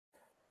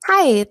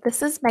Hi,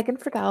 this is Megan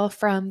Friedel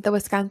from the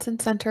Wisconsin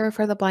Center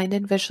for the Blind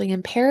and Visually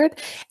Impaired.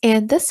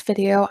 And this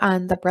video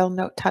on the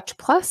BrailleNote Touch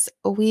Plus,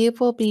 we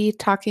will be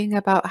talking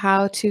about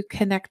how to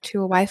connect to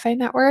a Wi-Fi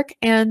network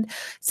and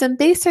some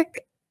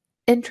basic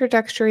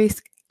introductory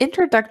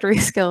introductory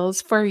skills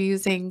for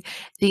using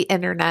the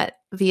internet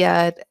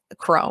via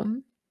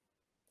Chrome.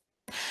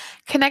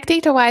 Connecting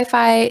to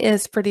Wi-Fi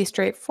is pretty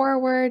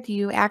straightforward.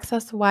 You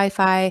access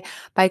Wi-Fi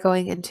by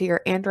going into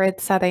your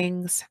Android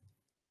settings.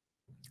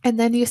 And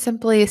then you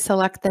simply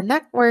select the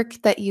network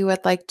that you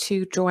would like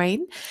to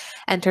join,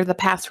 enter the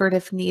password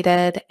if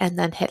needed, and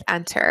then hit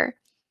enter.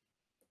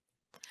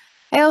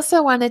 I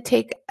also want to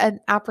take an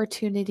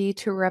opportunity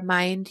to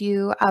remind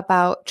you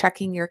about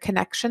checking your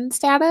connection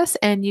status,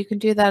 and you can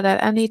do that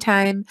at any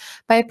time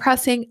by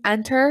pressing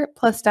enter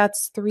plus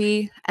dots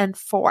 3 and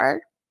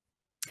 4.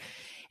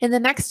 In the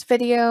next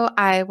video,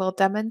 I will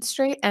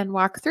demonstrate and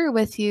walk through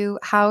with you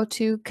how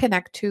to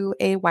connect to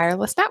a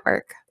wireless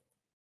network.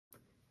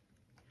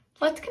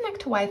 Let's connect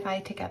to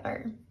Wi-Fi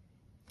together.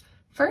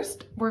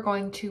 First, we're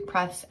going to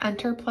press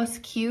Enter plus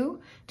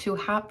Q to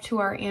hop to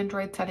our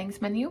Android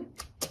settings menu.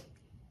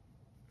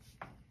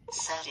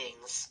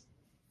 Settings.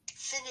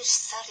 Finish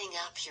setting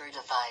up your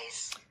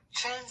device.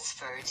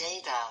 Transfer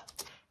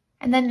data.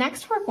 And then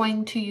next, we're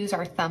going to use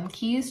our thumb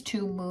keys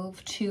to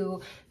move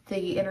to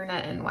the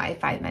Internet and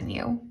Wi-Fi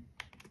menu.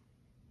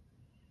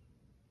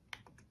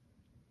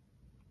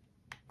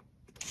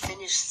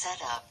 Finish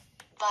setup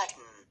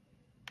button.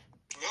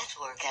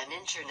 Network and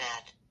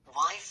Internet,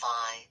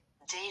 Wi-Fi,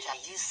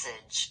 data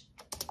usage.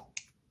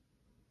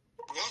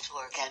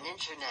 Network and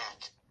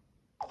Internet,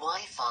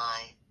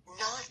 Wi-Fi,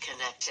 not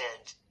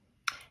connected.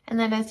 And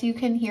then as you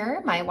can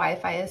hear, my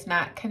Wi-Fi is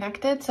not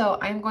connected, so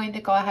I'm going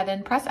to go ahead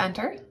and press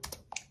enter.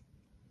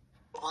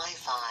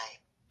 Wi-Fi,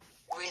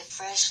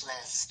 refresh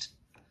list.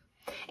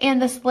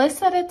 And this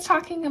list that it's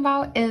talking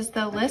about is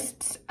the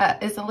list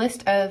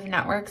of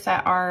networks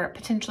that are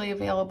potentially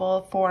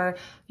available for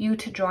you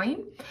to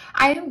join.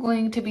 I am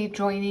going to be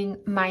joining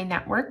my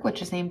network,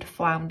 which is named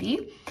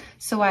Floundy.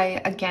 So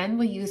I, again,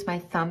 will use my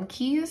thumb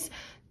keys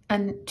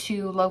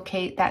to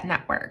locate that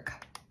network.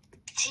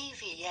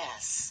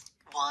 TVS,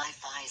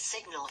 Wi-Fi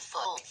signal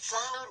full,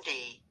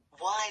 Floundy,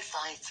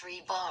 Wi-Fi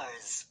 3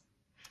 bars.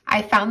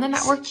 I found the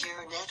network.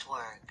 Secure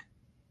network.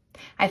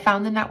 I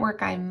found the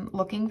network I'm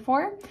looking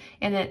for,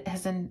 and it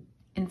has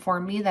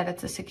informed me that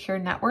it's a secure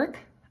network.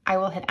 I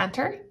will hit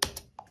enter.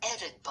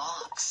 Edit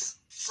box,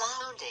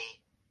 Floundy.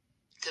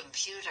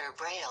 Computer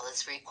Braille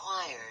is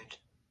required.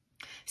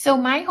 So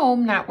my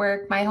home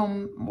network, my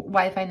home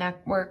Wi-Fi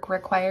network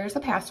requires a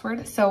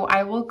password. So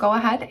I will go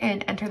ahead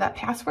and enter that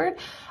password.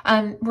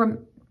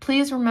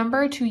 Please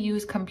remember to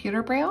use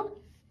Computer Braille.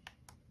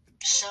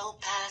 Show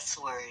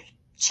password,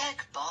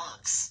 check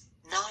box,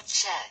 not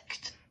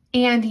checked.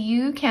 And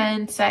you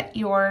can set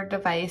your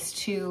device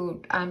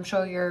to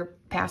show your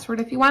password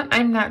if you want.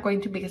 I'm not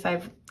going to because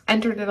I've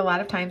entered it a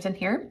lot of times in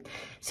here.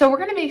 So we're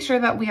going to make sure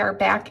that we are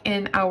back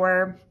in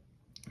our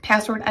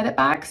password edit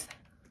box.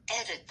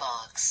 Edit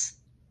box.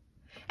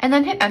 And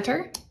then hit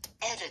enter.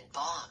 Edit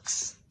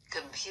box.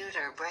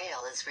 Computer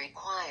Braille is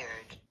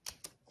required.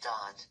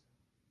 Dot.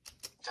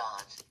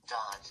 Dot.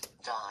 Dot.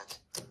 Dot.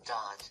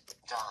 Dot.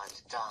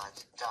 Dot.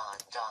 Dot.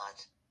 Dot.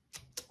 Dot.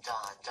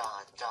 Dot.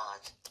 Dot.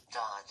 Dot.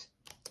 Dot.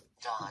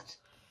 Dot.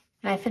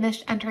 And I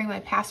finished entering my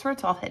password,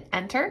 so I'll hit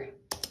enter.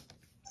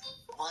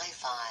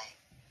 Wi-Fi.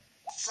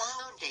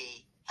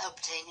 Floundy.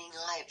 Obtaining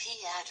IP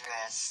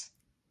address.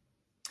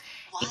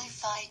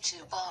 Wi-Fi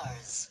 2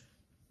 bars.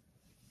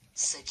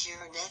 Secure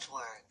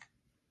network.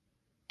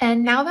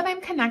 And now that I'm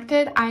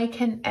connected, I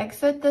can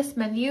exit this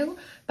menu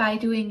by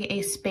doing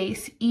a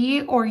space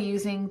E or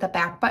using the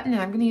back button.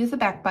 And I'm going to use the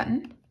back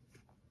button.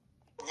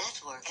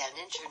 Network and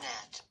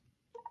Internet.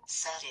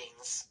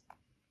 Settings.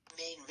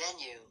 Main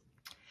menu.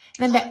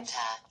 And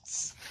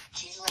Contacts.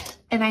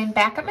 And I'm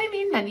back at my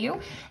main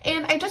menu.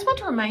 And I just want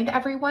to remind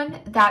everyone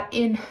that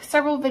in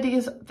several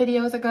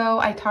videos ago,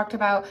 I talked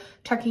about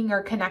checking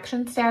your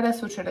connection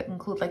status, which would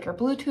include like your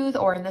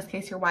Bluetooth or in this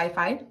case, your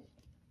Wi-Fi.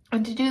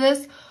 And to do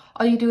this,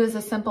 all you do is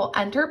a simple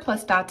enter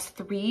plus dots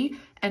 3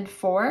 and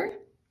 4.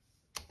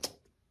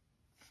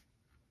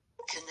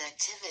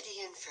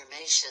 Connectivity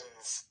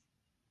informations.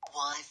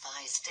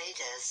 Wi-Fi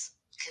status.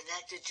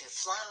 Connected to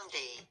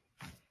Floundy.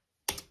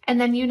 And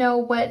then you know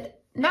what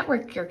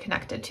network you're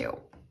connected to.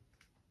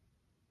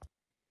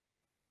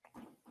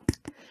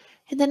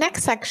 In the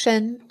next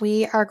section,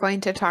 we are going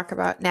to talk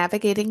about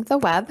navigating the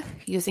web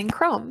using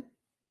Chrome.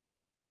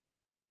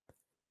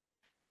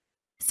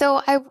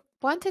 So I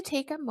want to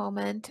take a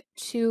moment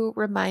to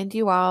remind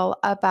you all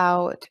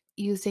about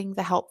using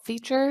the help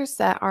features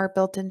that are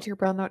built into your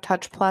BrailleNote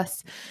Touch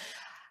Plus.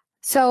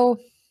 So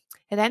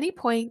at any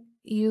point,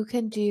 you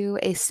can do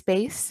a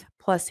space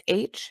plus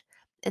H,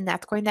 and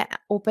that's going to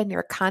open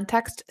your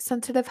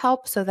context-sensitive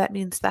help. So that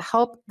means the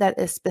help that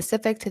is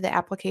specific to the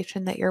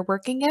application that you're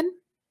working in.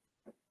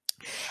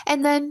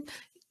 And then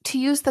to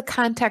use the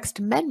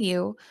context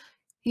menu,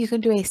 you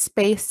can do a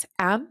space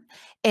M,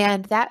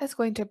 and that is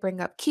going to bring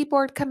up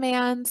keyboard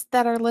commands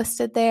that are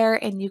listed there,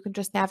 and you can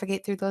just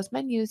navigate through those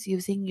menus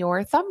using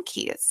your thumb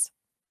keys.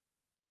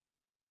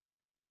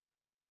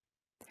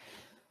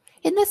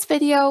 In this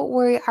video,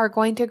 we are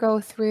going to go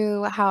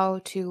through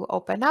how to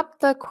open up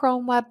the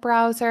Chrome web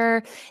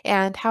browser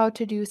and how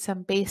to do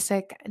some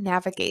basic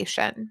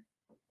navigation.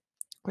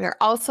 We are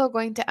also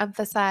going to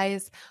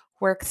emphasize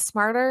work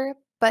smarter,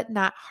 but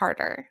not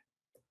harder.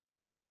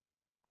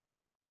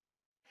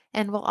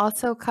 And we'll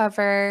also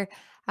cover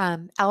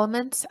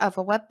elements of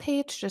a web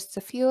page, just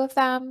a few of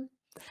them,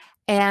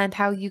 and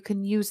how you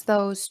can use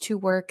those to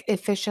work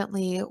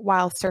efficiently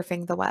while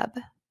surfing the web.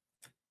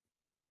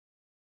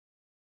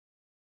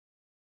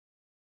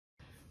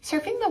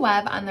 Surfing the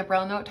web on the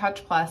BrailleNote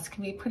Touch Plus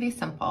can be pretty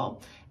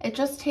simple. It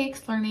just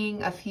takes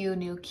learning a few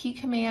new key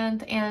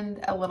commands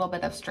and a little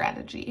bit of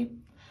strategy.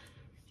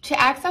 To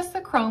access the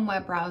Chrome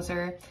web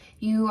browser,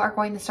 you are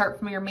going to start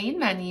from your main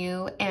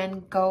menu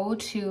and go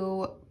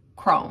to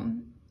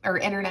Chrome, or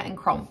Internet in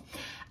Chrome.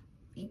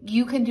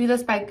 You can do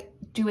this by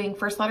doing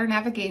first letter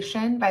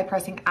navigation by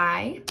pressing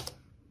I.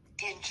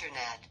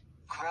 Internet,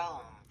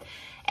 Chrome.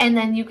 And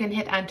then you can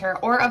hit enter,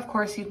 or of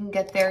course you can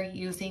get there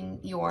using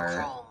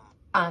your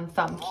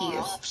thumb keys.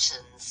 More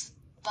options,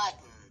 button.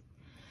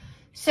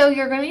 So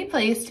you're going to be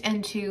placed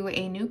into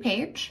a new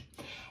page,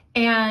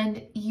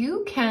 and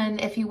you can,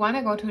 if you want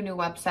to go to a new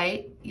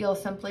website, you'll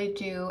simply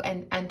do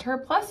an enter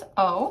plus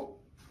O.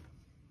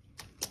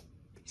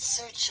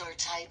 Search or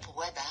type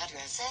web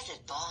address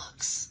edit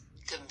box.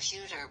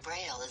 Computer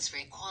Braille is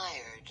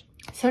required.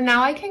 So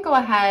now I can go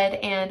ahead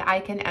and I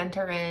can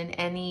enter in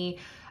any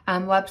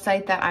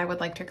website that I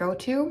would like to go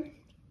to.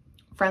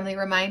 Friendly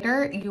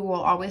reminder, you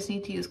will always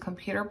need to use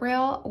computer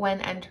Braille when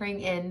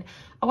entering in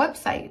a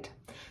website.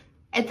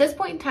 At this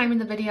point in time in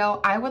the video,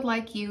 I would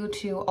like you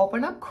to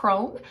open up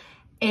Chrome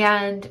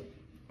and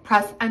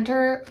press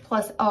enter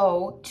plus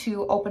O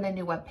to open a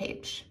new web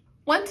page.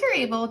 Once you're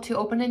able to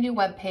open a new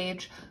web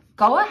page,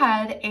 go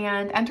ahead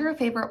and enter a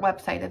favorite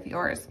website of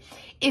yours.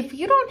 If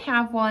you don't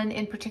have one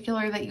in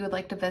particular that you would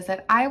like to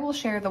visit, I will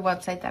share the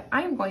website that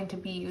I'm going to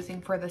be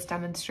using for this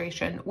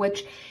demonstration,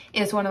 which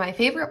is one of my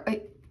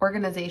favorite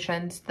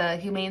organizations, the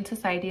Humane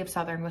Society of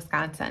Southern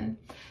Wisconsin.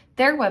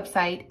 Their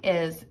website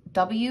is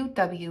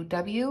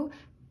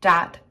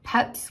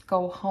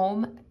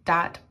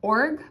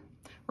www.petsgohome.org.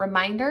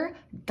 Reminder,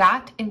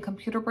 dot in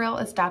computer Braille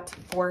is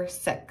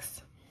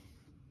 .46.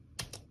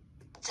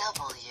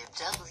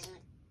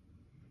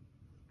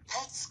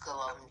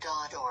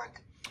 www.petsgohome.org.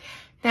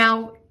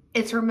 Now,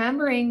 it's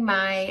remembering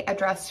my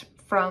address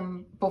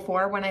from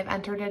before when I've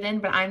entered it in,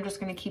 but I'm just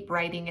going to keep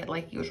writing it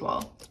like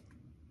usual.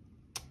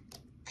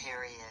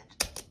 Period.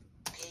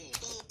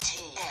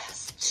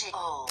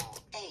 PETSGOHOME.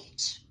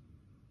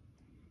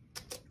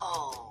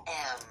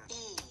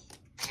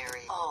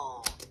 Period.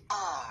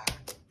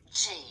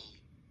 ORG.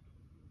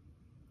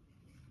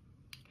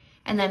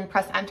 And then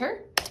press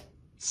enter.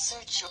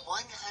 Search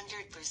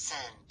 100%.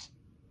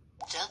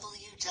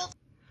 www.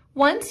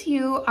 Once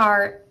you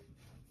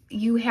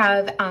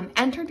have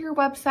entered your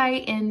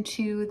website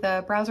into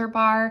the browser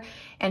bar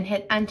and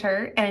hit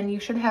enter, and you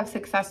should have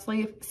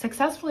successfully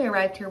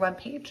arrived to your web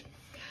page.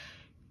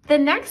 The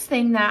next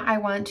thing that I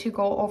want to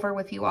go over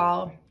with you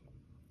all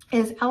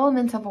is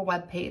elements of a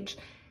web page.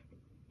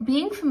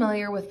 Being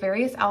familiar with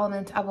various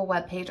elements of a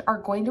web page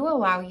are going to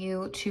allow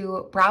you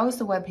to browse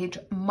the web page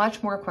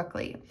much more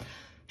quickly.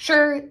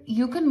 Sure,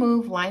 you can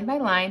move line by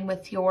line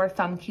with your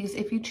thumb keys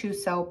if you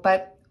choose so,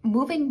 but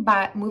moving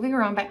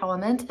around by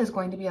elements is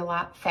going to be a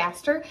lot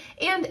faster,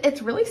 and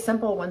it's really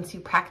simple once you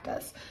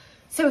practice.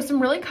 So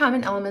some really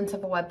common elements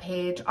of a web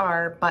page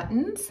are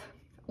buttons,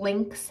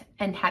 links,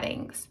 and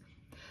headings.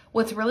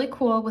 What's really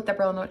cool with the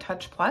BrailleNote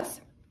Touch Plus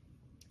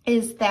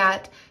is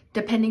that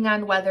depending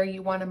on whether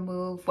you want to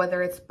move,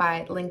 whether it's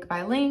by link,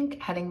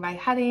 heading by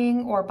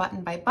heading, or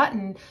button by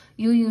button,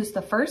 you use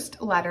the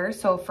first letter.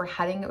 So for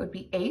heading, it would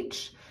be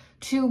H,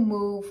 to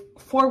move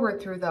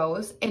forward through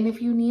those. And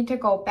if you need to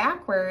go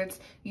backwards,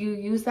 you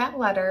use that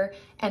letter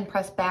and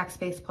press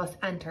backspace plus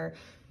enter.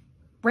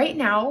 Right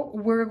now,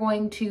 we're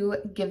going to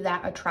give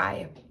that a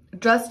try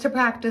just to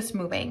practice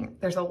moving.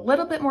 There's a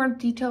little bit more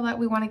detail that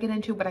we want to get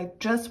into, but I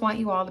just want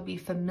you all to be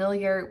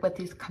familiar with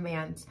these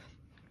commands.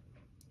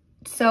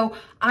 So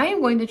I am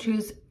going to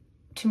choose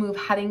to move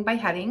heading by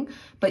heading,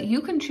 but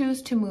you can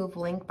choose to move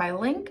link by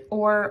link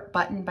or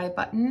button by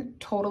button,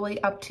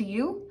 totally up to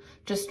you.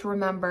 Just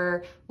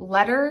remember,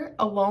 letter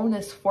alone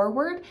is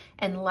forward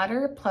and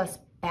letter plus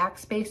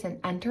backspace and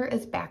enter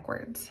is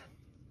backwards.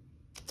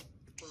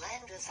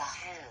 Lend us a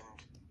hand.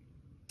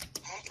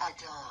 Pet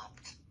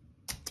adopt.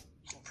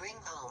 Bring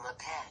home a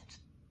pet.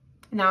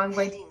 Now I'm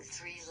going Heading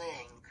 3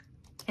 link.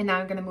 And now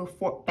I'm going to move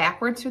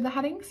backwards through the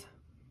headings.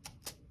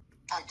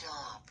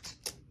 Adopt.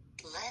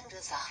 Lend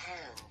us a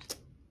hand.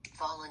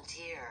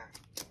 Volunteer.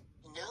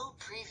 No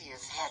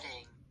previous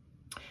heading.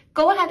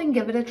 Go ahead and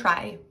give it a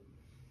try.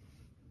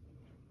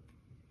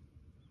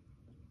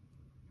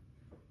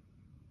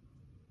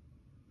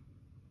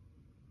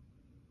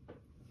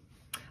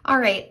 All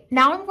right,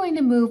 now I'm going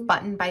to move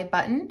button by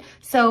button.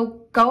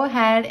 So go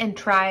ahead and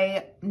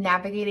try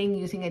navigating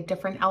using a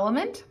different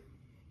element.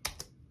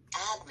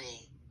 Add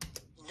me.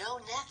 No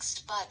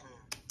next button.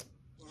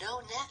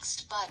 No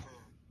next button.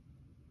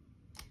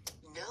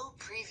 No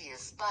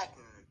previous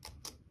button.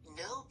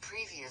 No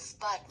previous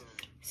button.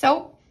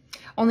 So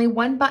only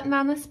one button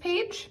on this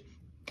page.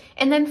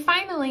 And then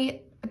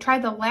finally, try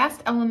the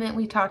last element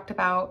we talked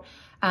about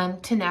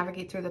to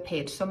navigate through the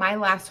page. So my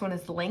last one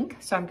is link.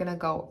 So I'm gonna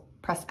go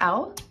press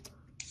L.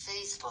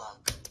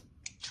 Facebook,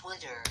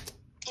 Twitter,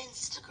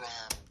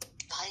 Instagram,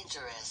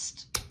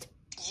 Pinterest,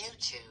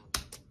 YouTube,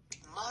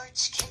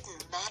 March Kitten,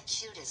 Matt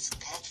Cutest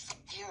Pet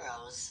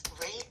Heroes,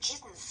 Raid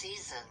Kitten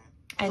Season.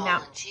 And now,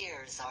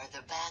 volunteers are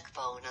the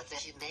backbone of the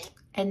humane.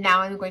 And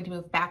now I'm going to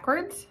move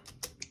backwards.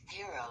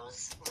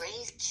 Heroes,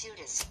 Raid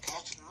Cutest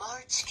Pet,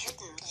 March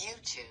Kitten,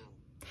 YouTube.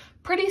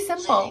 Pretty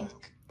simple. Link.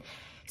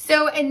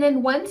 So, and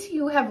then once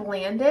you have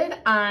landed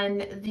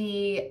on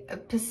the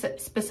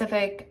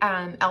specific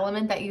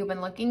element that you've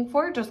been looking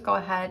for, just go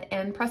ahead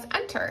and press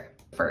enter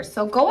first.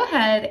 So go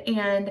ahead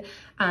and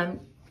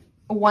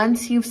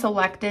once you've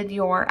selected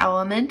your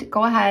element,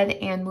 go ahead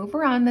and move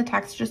around the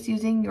text just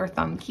using your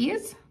thumb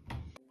keys.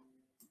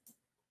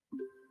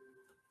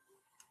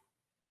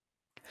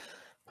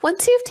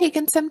 Once you've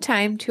taken some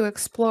time to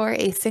explore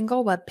a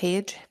single web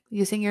page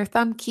using your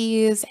thumb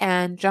keys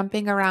and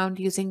jumping around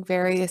using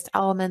various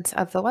elements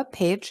of the web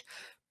page,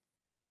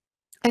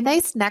 a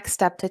nice next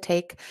step to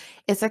take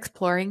is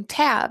exploring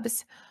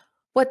tabs.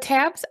 What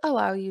tabs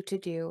allow you to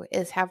do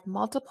is have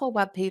multiple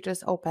web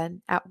pages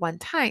open at one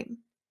time.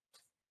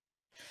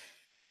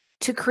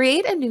 To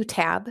create a new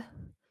tab,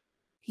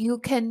 you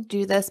can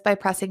do this by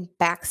pressing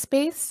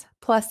backspace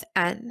plus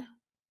N.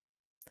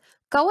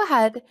 Go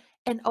ahead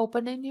and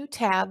open a new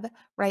tab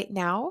right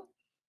now.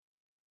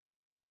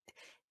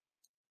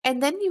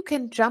 And then you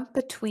can jump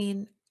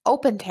between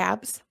open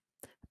tabs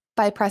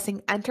by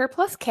pressing Enter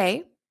plus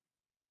K.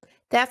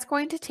 That's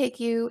going to take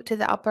you to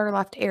the upper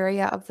left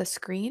area of the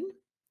screen.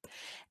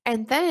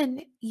 And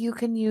then you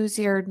can use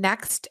your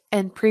next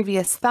and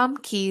previous thumb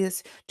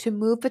keys to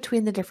move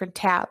between the different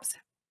tabs.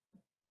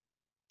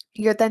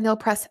 Then you'll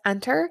press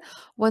Enter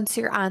once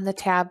you're on the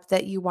tab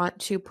that you want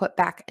to put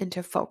back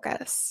into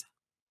focus.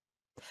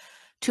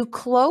 To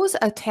close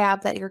a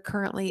tab that you're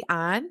currently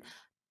on,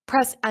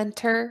 press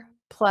Enter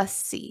plus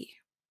C.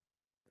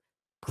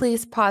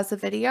 Please pause the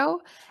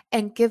video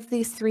and give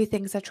these 3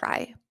 things a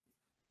try.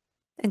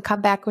 And come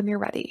back when you're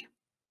ready.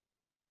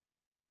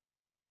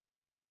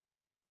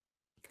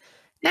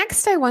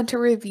 Next, I want to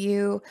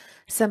review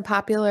some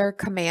popular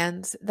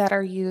commands that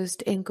are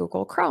used in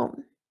Google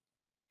Chrome.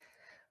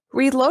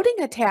 Reloading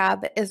a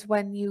tab is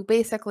when you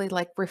basically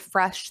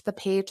refresh the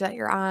page that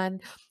you're on.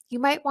 You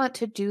might want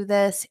to do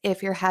this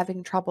if you're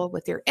having trouble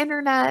with your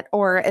internet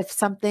or if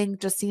something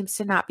just seems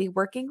to not be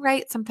working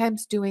right.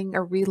 Sometimes doing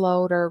a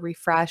reload or a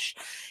refresh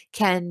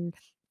can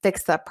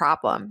fix the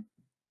problem.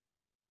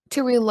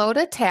 To reload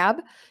a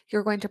tab,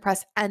 you're going to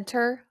press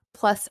Enter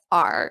plus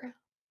R.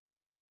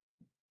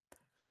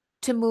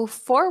 To move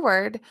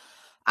forward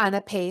on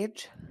a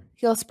page,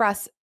 you'll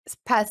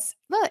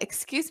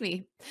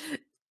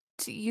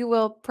you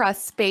will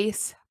press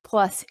space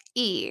plus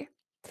E.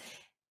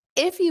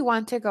 If you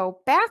want to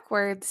go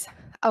backwards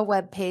a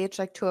web page,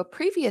 like to a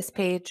previous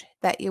page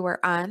that you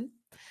were on,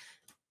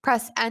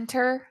 press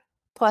Enter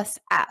plus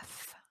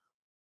F.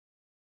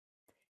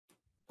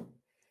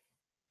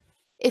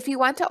 If you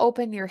want to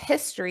open your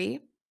history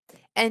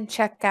and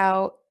check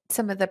out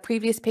some of the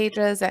previous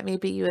pages that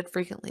maybe you had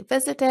frequently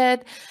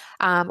visited,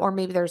 or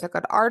maybe there's a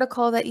good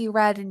article that you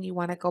read and you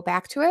want to go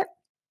back to it,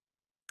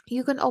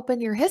 you can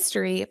open your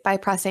history by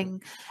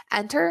pressing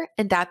Enter,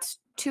 and that's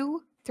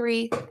 2,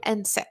 3,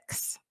 and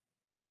 6.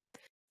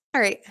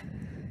 All right.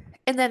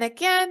 And then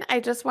again, I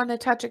just want to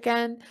touch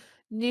again,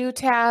 new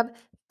tab,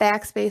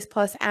 backspace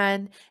plus N,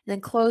 and then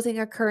closing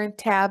a current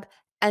tab,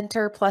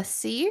 Enter plus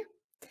C.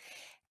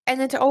 And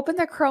then to open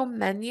the Chrome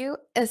menu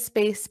is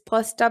space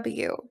plus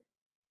W.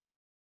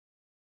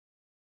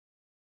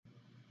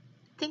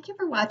 Thank you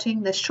for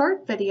watching this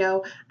short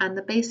video on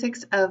the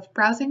basics of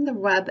browsing the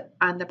web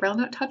on the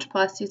BrailleNote Touch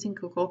Plus using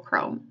Google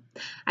Chrome.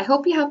 I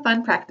hope you have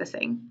fun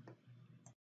practicing.